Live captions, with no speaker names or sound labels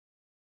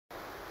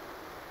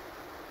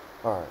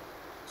Alright,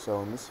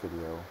 so in this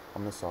video,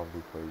 I'm going to solve the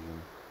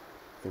equation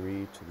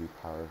 3 to the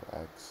power of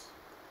x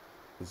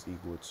is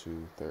equal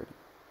to 30.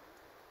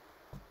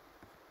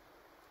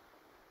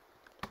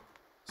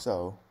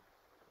 So,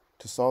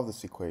 to solve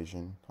this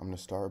equation, I'm going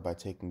to start by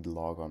taking the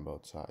log on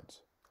both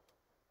sides.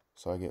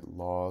 So I get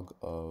log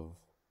of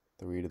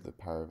 3 to the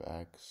power of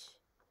x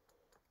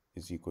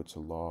is equal to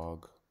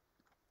log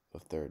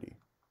of 30.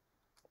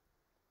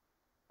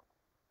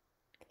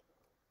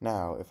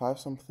 Now, if I have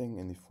something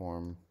in the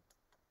form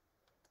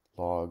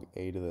log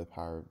a to the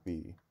power of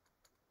b,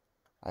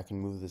 I can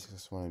move this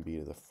exponent b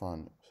to the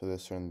front, so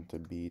this turns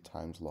into b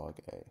times log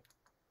a.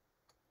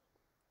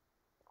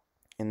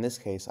 In this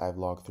case, I have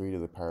log 3 to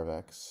the power of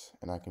x,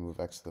 and I can move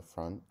x to the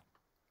front.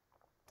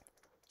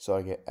 So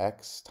I get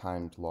x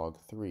times log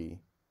 3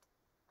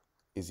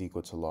 is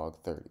equal to log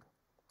 30.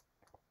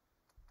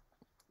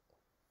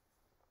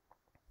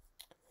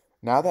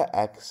 Now that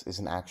x is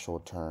an actual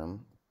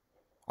term,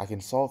 I can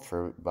solve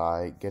for it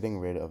by getting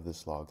rid of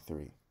this log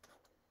 3.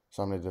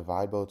 So I'm going to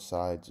divide both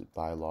sides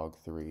by log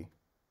 3.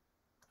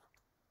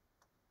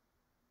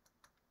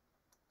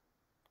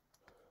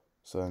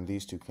 So then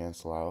these two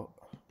cancel out,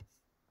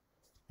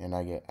 and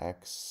I get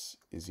x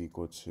is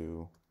equal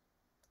to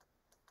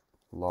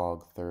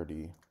log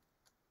 30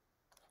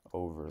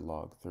 over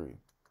log 3.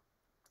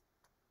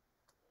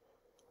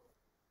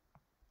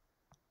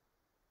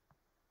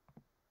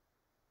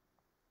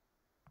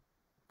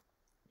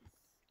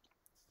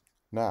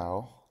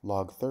 Now,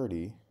 log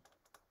 30,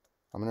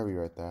 I'm going to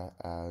rewrite that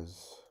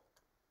as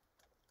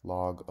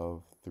log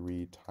of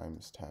 3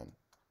 times 10.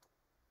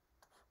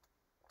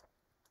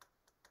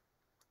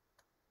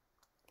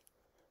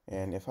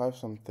 And if I have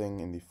something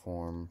in the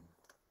form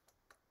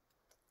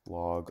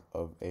log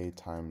of a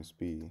times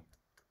b,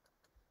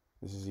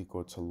 this is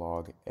equal to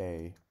log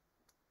a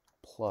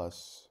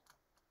plus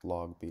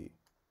log b.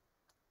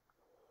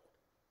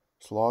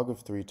 So log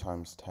of 3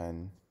 times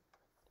 10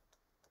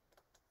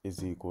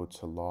 is equal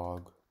to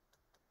log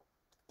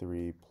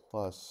 3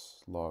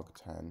 plus log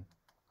 10.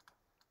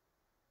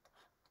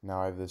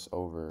 Now I have this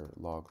over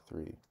log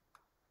 3.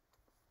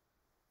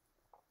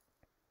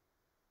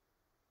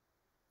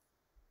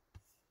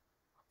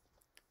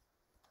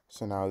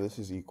 So now this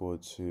is equal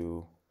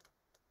to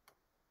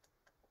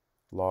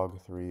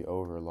log 3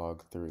 over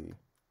log 3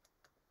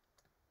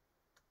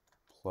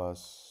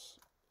 plus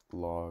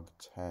log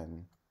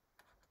 10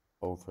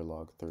 over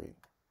log 3.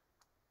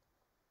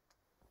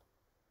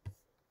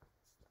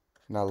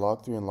 Now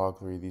log 3 and log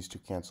 3, these two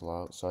cancel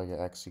out, so I get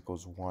x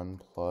equals 1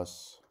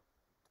 plus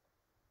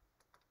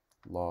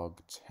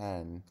log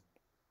 10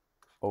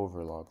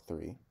 over log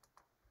 3.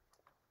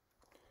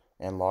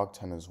 And log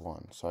 10 is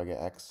 1, so I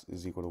get x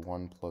is equal to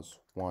 1 plus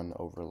 1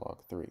 over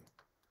log 3.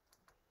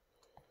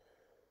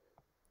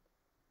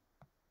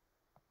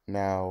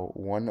 Now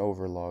 1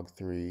 over log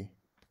 3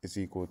 is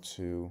equal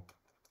to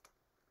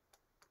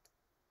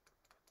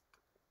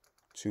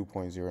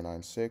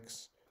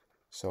 2.096,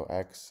 so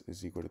x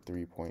is equal to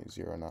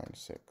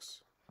 3.096.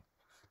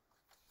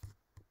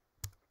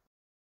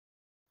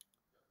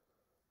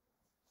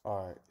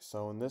 Alright,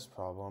 so in this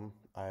problem,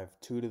 I have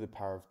 2 to the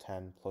power of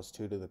 10 plus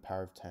 2 to the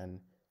power of 10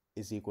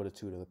 is equal to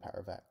 2 to the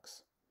power of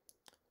x.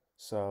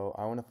 So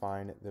I want to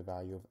find the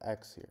value of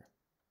x here.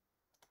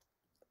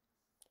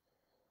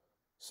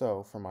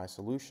 So for my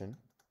solution,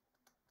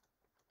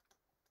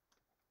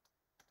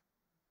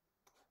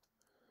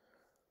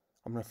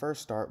 I'm going to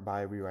first start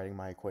by rewriting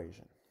my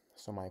equation.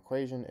 So my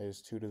equation is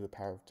 2 to the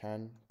power of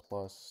 10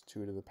 plus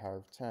 2 to the power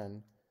of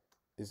 10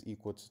 is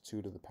equal to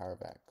 2 to the power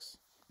of x.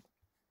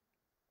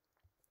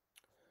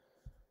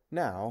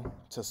 Now,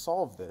 to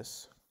solve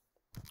this,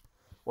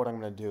 what I'm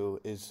going to do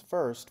is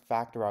first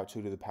factor out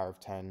 2 to the power of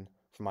 10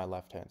 from my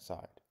left-hand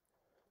side.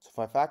 So if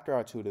I factor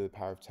out 2 to the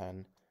power of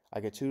 10,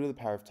 I get 2 to the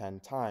power of 10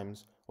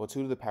 times, well,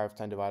 2 to the power of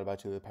 10 divided by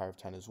 2 to the power of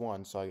 10 is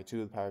 1, so I get 2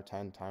 to the power of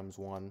 10 times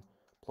 1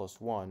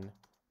 plus 1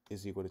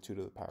 is equal to 2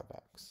 to the power of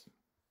x.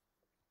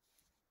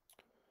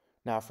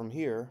 Now from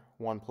here,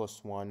 1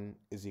 plus 1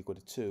 is equal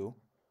to 2,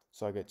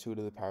 so I get 2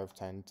 to the power of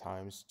 10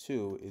 times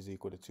 2 is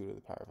equal to 2 to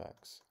the power of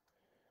x.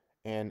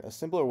 And a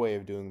simpler way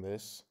of doing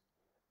this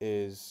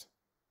is,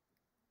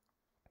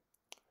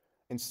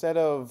 instead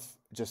of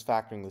just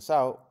factoring this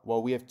out,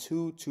 well, we have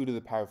two 2 to the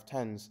power of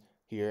 10s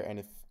here, and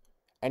if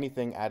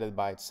anything added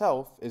by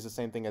itself is the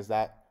same thing as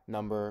that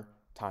number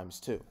times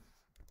 2.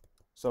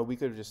 So we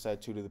could have just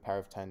said 2 to the power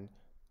of 10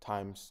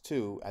 times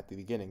 2 at the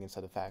beginning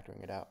instead of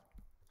factoring it out.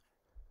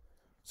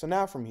 So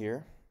now from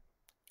here,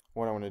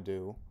 what I want to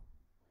do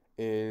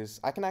is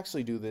I can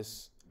actually do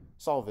this,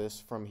 solve this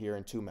from here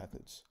in two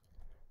methods.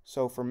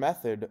 So for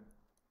method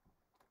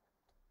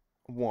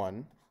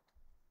 1,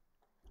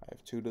 I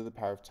have 2 to the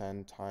power of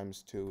 10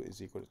 times 2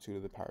 is equal to 2 to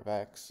the power of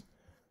x.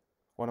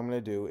 What I'm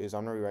going to do is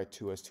I'm going to rewrite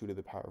 2 as 2 to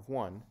the power of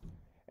 1.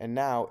 And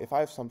now if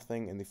I have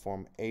something in the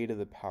form a to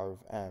the power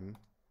of m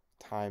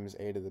times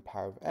a to the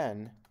power of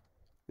n,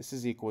 this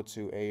is equal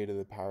to a to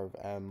the power of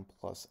m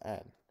plus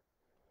n.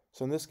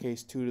 So in this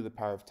case, 2 to the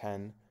power of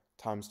 10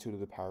 times 2 to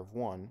the power of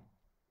 1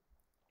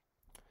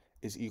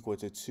 is equal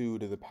to 2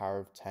 to the power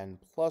of 10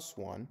 plus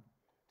 1,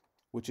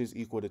 which is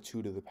equal to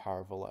 2 to the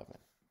power of 11.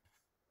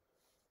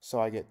 So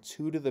I get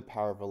 2 to the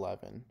power of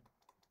 11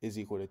 is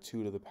equal to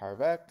 2 to the power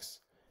of x,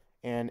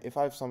 and if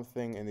I have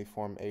something in the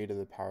form a to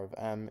the power of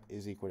m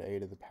is equal to a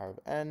to the power of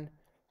n,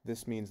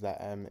 this means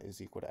that m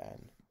is equal to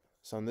n.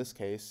 So in this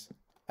case,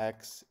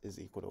 x is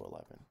equal to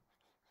 11.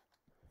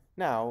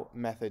 Now,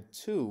 method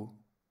 2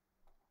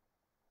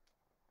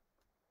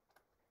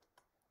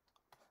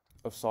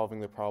 of solving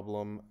the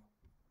problem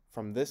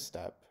from this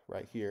step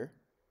right here.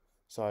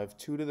 So I have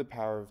 2 to the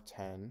power of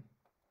 10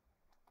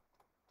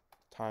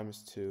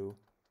 times 2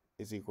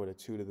 is equal to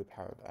 2 to the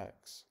power of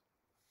x.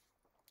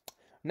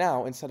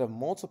 Now, instead of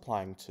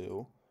multiplying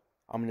 2,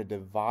 I'm going to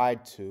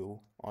divide 2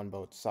 on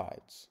both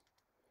sides.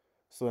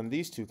 So then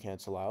these two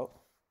cancel out,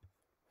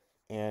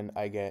 and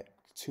I get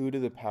 2 to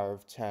the power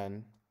of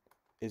 10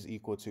 is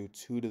equal to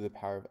 2 to the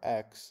power of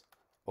x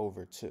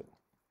over 2.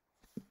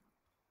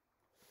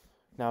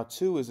 Now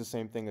 2 is the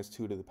same thing as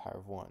 2 to the power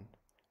of 1.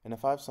 And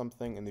if I have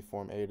something in the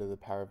form a to the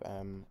power of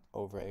m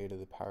over a to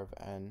the power of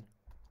n,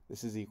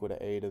 this is equal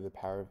to a to the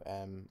power of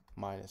m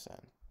minus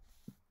n.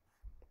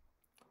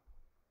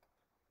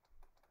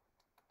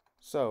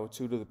 So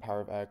 2 to the power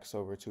of x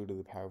over 2 to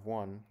the power of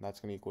 1, that's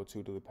going to equal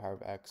 2 to the power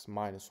of x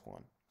minus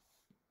 1.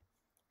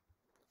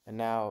 And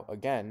now,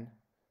 again,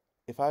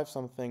 if I have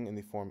something in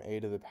the form a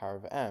to the power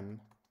of m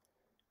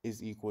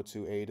is equal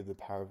to a to the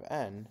power of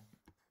n,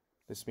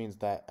 this means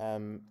that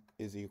m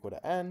is equal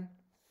to n.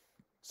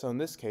 So in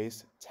this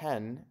case,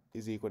 10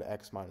 is equal to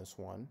x minus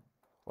 1,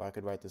 or I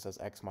could write this as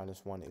x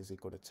minus 1 is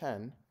equal to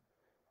 10.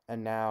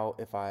 And now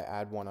if I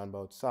add 1 on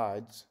both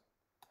sides,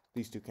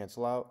 these two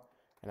cancel out,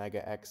 and I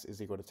get x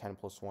is equal to 10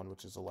 plus 1,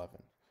 which is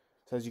 11.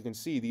 So as you can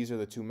see, these are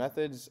the two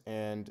methods,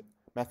 and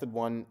method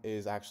 1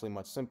 is actually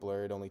much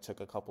simpler. It only took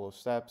a couple of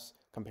steps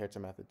compared to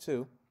method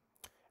 2.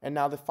 And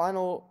now the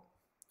final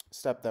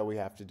step that we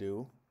have to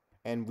do,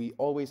 and we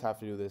always have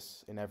to do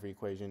this in every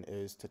equation,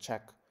 is to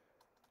check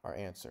our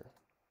answer.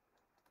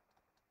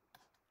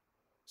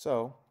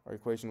 So our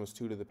equation was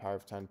 2 to the power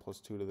of 10 plus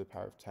 2 to the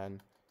power of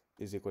 10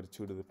 is equal to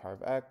 2 to the power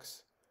of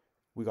x.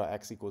 We got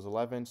x equals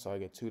 11, so I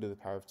get 2 to the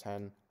power of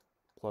 10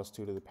 plus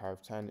 2 to the power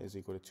of 10 is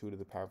equal to 2 to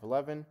the power of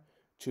 11.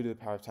 2 to the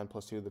power of 10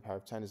 plus 2 to the power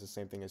of 10 is the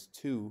same thing as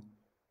 2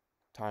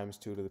 times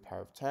 2 to the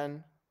power of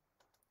 10.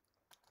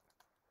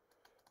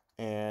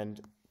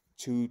 And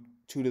 2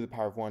 to the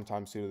power of 1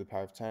 times 2 to the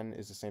power of 10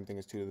 is the same thing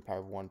as 2 to the power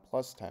of 1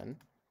 plus 10,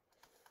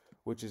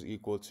 which is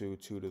equal to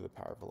 2 to the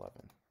power of 11.